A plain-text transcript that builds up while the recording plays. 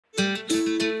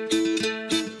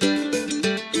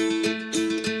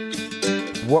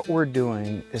what we're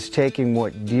doing is taking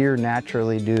what deer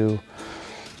naturally do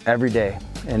every day,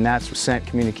 and that's scent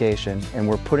communication, and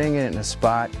we're putting it in a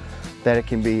spot that it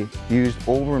can be used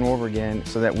over and over again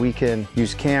so that we can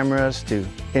use cameras to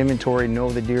inventory, know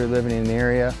the deer living in the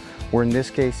area, or in this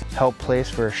case, help place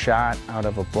for a shot out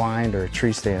of a blind or a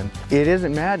tree stand. It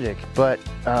isn't magic, but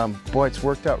boy, it's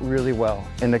worked out really well.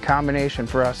 And the combination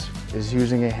for us is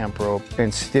using a hemp rope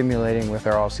and stimulating with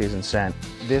our all-season scent.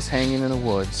 This hanging in the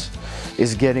woods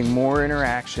is getting more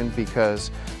interaction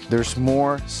because there's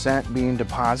more scent being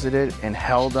deposited and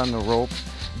held on the rope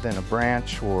than a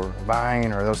branch or a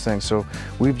vine or those things. So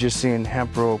we've just seen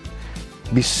hemp rope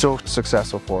be so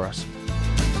successful for us.